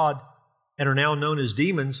against God and are now known as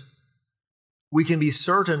demons, we can be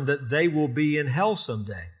certain that they will be in hell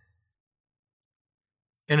someday.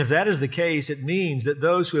 And if that is the case, it means that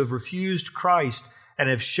those who have refused Christ and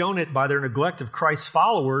have shown it by their neglect of Christ's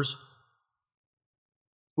followers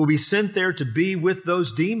will be sent there to be with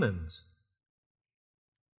those demons.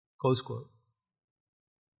 Close quote.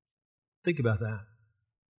 Think about that.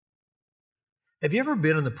 Have you ever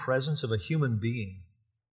been in the presence of a human being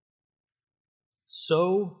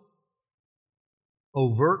so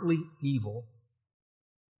overtly evil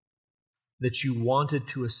that you wanted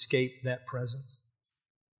to escape that presence?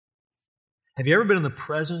 Have you ever been in the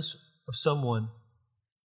presence of someone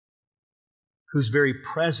whose very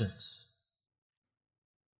presence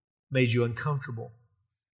made you uncomfortable,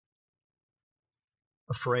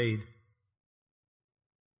 afraid?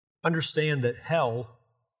 Understand that hell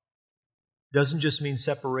doesn't just mean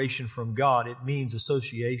separation from God, it means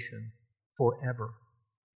association forever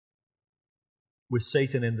with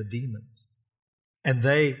Satan and the demons. And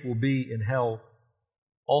they will be in hell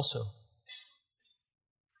also.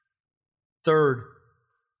 Third,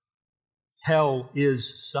 hell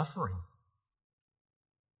is suffering.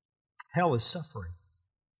 Hell is suffering.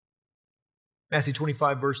 Matthew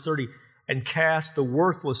 25, verse 30, and cast the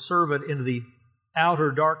worthless servant into the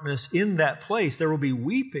outer darkness. In that place there will be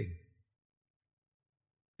weeping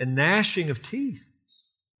and gnashing of teeth.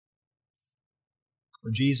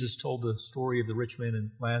 When Jesus told the story of the rich man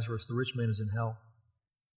and Lazarus, the rich man is in hell,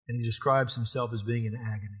 and He describes Himself as being in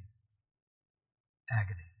agony.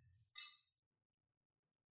 Agony.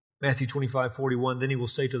 Matthew 25, 41, then He will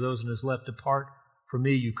say to those on His left, depart from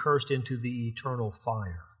me, you cursed, into the eternal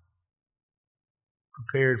fire,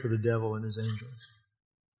 prepared for the devil and his angels.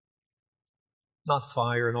 Not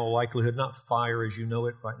fire in all likelihood, not fire as you know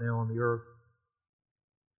it right now on the earth.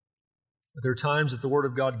 But there are times that the Word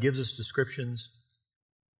of God gives us descriptions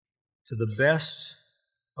to the best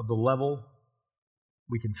of the level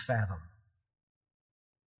we can fathom,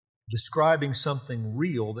 describing something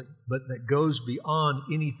real but that goes beyond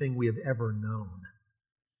anything we have ever known.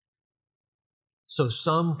 So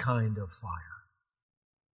some kind of fire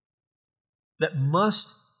that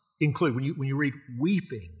must include, when you read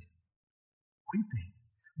weeping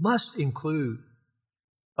must include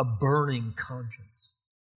a burning conscience.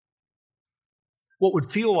 What would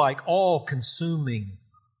feel like all-consuming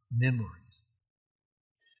memories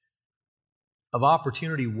of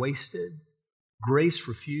opportunity wasted, grace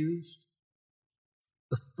refused,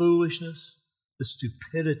 the foolishness, the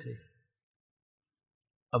stupidity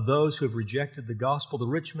of those who have rejected the gospel. The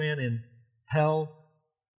rich man in hell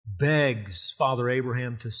begs Father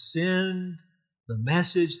Abraham to send the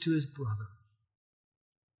message to his brother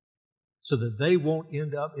so that they won't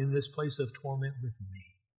end up in this place of torment with me.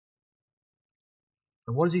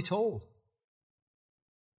 And what is he told?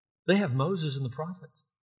 They have Moses and the prophets.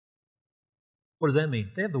 What does that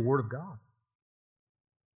mean? They have the Word of God.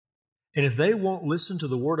 And if they won't listen to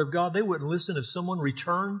the Word of God, they wouldn't listen if someone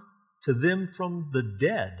returned to them from the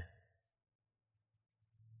dead.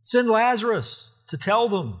 Send Lazarus to tell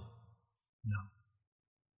them. No.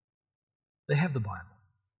 They have the Bible.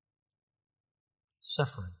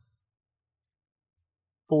 Suffering.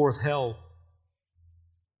 Fourth, hell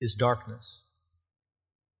is darkness.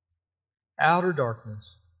 Outer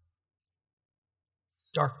darkness.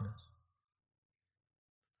 Darkness.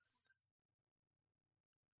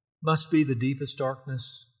 must be the deepest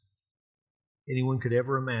darkness anyone could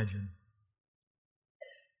ever imagine.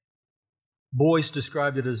 Boyce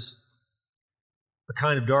described it as a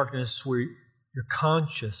kind of darkness where you're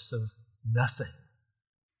conscious of nothing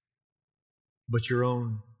but your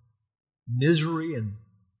own misery and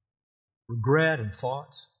regret and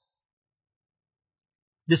thoughts.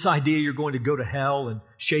 This idea you're going to go to hell and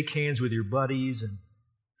shake hands with your buddies and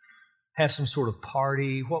have some sort of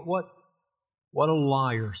party. What a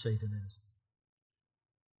liar Satan is.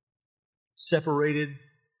 Separated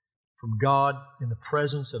from God in the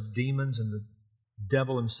presence of demons and the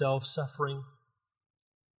devil himself, suffering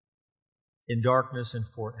in darkness and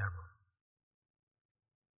forever.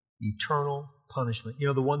 Eternal punishment. You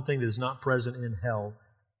know, the one thing that is not present in hell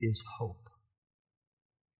is hope.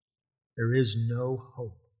 There is no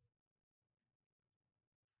hope.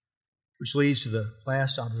 Which leads to the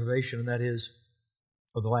last observation, and that is,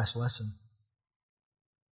 or the last lesson.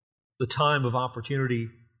 The time of opportunity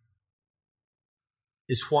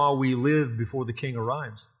is while we live before the King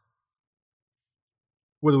arrives.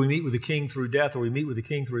 Whether we meet with the King through death or we meet with the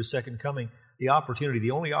King through His second coming, the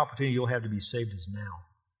only opportunity you'll have to be saved is now.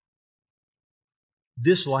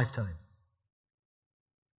 This lifetime.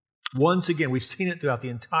 Once again, we've seen it throughout the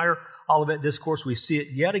entire Olivet Discourse. We see it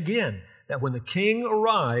yet again, that when the King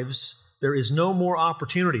arrives, there is no more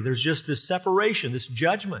opportunity. There's just this separation, this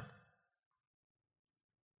judgment.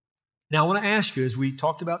 Now, I want to ask you, as we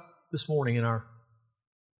talked about this morning in our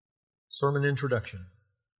sermon introduction,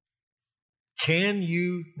 can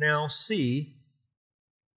you now see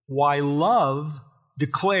why love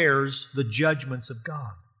declares the judgments of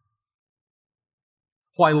God?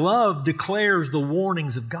 Why love declares the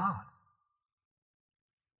warnings of God?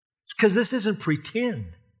 It's because this isn't pretend.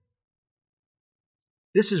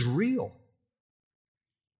 This is real.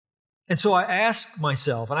 And so I ask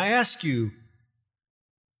myself, and I ask you,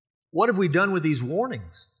 what have we done with these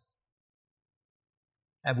warnings?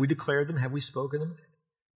 Have we declared them? Have we spoken them?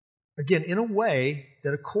 Again, in a way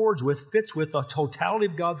that accords with, fits with the totality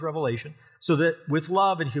of God's revelation, so that with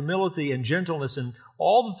love and humility and gentleness and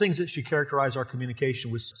all the things that should characterize our communication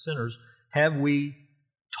with sinners, have we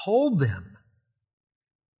told them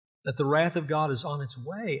that the wrath of God is on its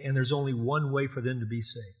way and there's only one way for them to be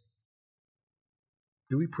saved?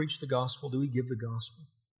 Do we preach the gospel? Do we give the gospel?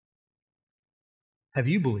 Have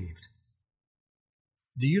you believed?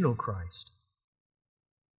 Do you know Christ?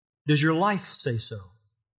 Does your life say so?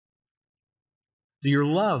 Do your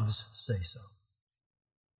loves say so?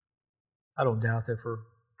 I don't doubt that for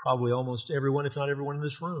probably almost everyone, if not everyone in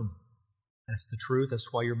this room, that's the truth. That's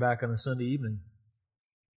why you're back on a Sunday evening.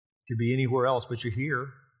 You could be anywhere else, but you're here.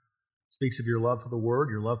 It speaks of your love for the Word,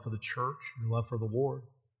 your love for the church, your love for the Lord.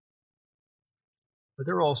 But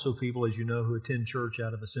there are also people, as you know, who attend church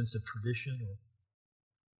out of a sense of tradition.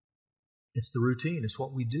 It's the routine. It's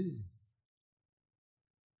what we do.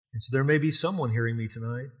 And so there may be someone hearing me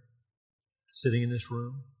tonight, sitting in this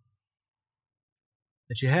room,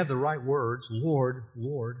 that you have the right words, Lord,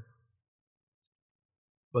 Lord,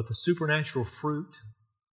 but the supernatural fruit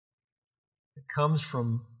that comes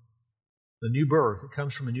from the new birth, it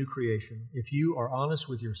comes from a new creation. If you are honest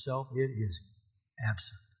with yourself, it is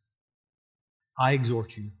absent. I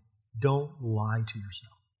exhort you, don't lie to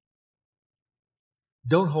yourself.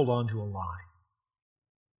 Don't hold on to a lie.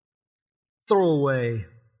 Throw away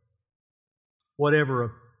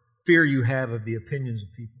whatever fear you have of the opinions of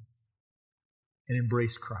people and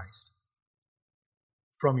embrace Christ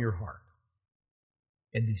from your heart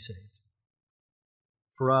and be saved.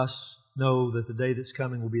 For us, know that the day that's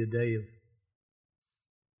coming will be a day of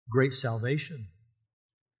great salvation.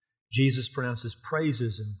 Jesus pronounces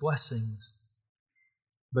praises and blessings.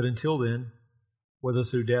 But until then, whether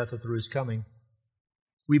through death or through His coming,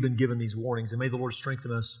 we've been given these warnings. And may the Lord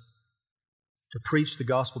strengthen us to preach the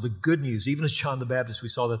gospel, the good news. Even as John the Baptist, we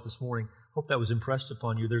saw that this morning. Hope that was impressed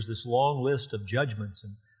upon you. There's this long list of judgments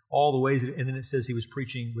and all the ways, and then it says he was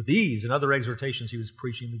preaching with these and other exhortations, he was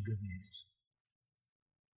preaching the good news.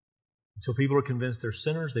 Until people are convinced they're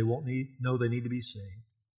sinners, they won't know they need to be saved.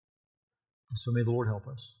 And so may the Lord help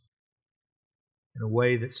us in a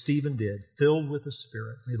way that Stephen did, filled with the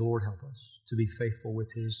Spirit. May the Lord help us to be faithful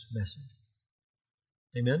with His message.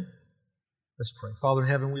 Amen? Let's pray. Father in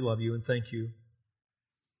heaven, we love You and thank You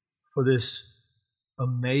for this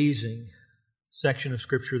amazing section of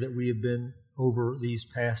Scripture that we have been over these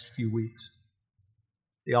past few weeks,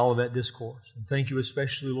 the Olivet Discourse. And thank You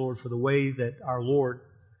especially, Lord, for the way that our Lord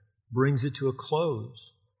brings it to a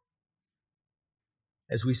close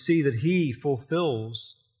as we see that He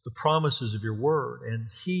fulfills the promises of Your Word and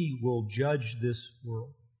He will judge this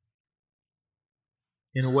world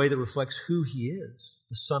in a way that reflects who He is.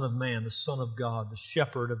 the Son of Man, the Son of God, the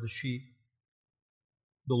Shepherd of the sheep,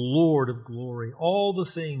 the Lord of glory, all the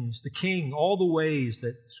things, the King, all the ways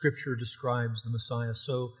that Scripture describes the Messiah,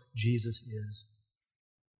 so Jesus is.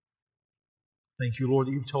 Thank you, Lord,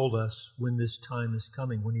 that you've told us when this time is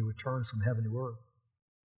coming, when He returns from heaven to earth,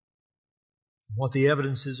 what the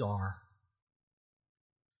evidences are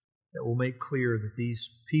that will make clear that these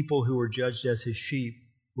people who were judged as His sheep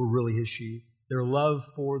were really His sheep. Their love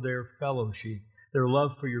for their fellow sheep, their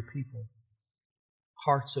love for your people,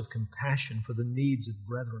 hearts of compassion for the needs of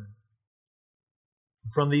brethren.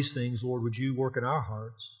 From these things, Lord, would you work in our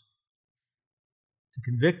hearts to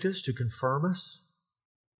convict us, to confirm us,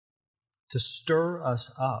 to stir us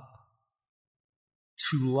up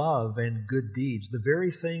to love and good deeds. The very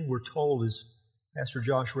thing we're told, as Pastor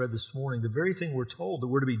Josh read this morning, the very thing we're told that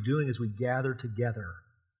we're to be doing as we gather together.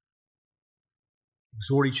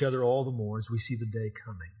 Exhort each other all the more as we see the day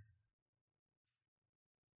coming.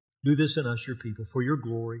 Do this in us, your people, for your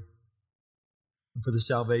glory and for the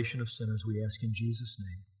salvation of sinners, we ask in Jesus'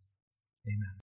 name. Amen.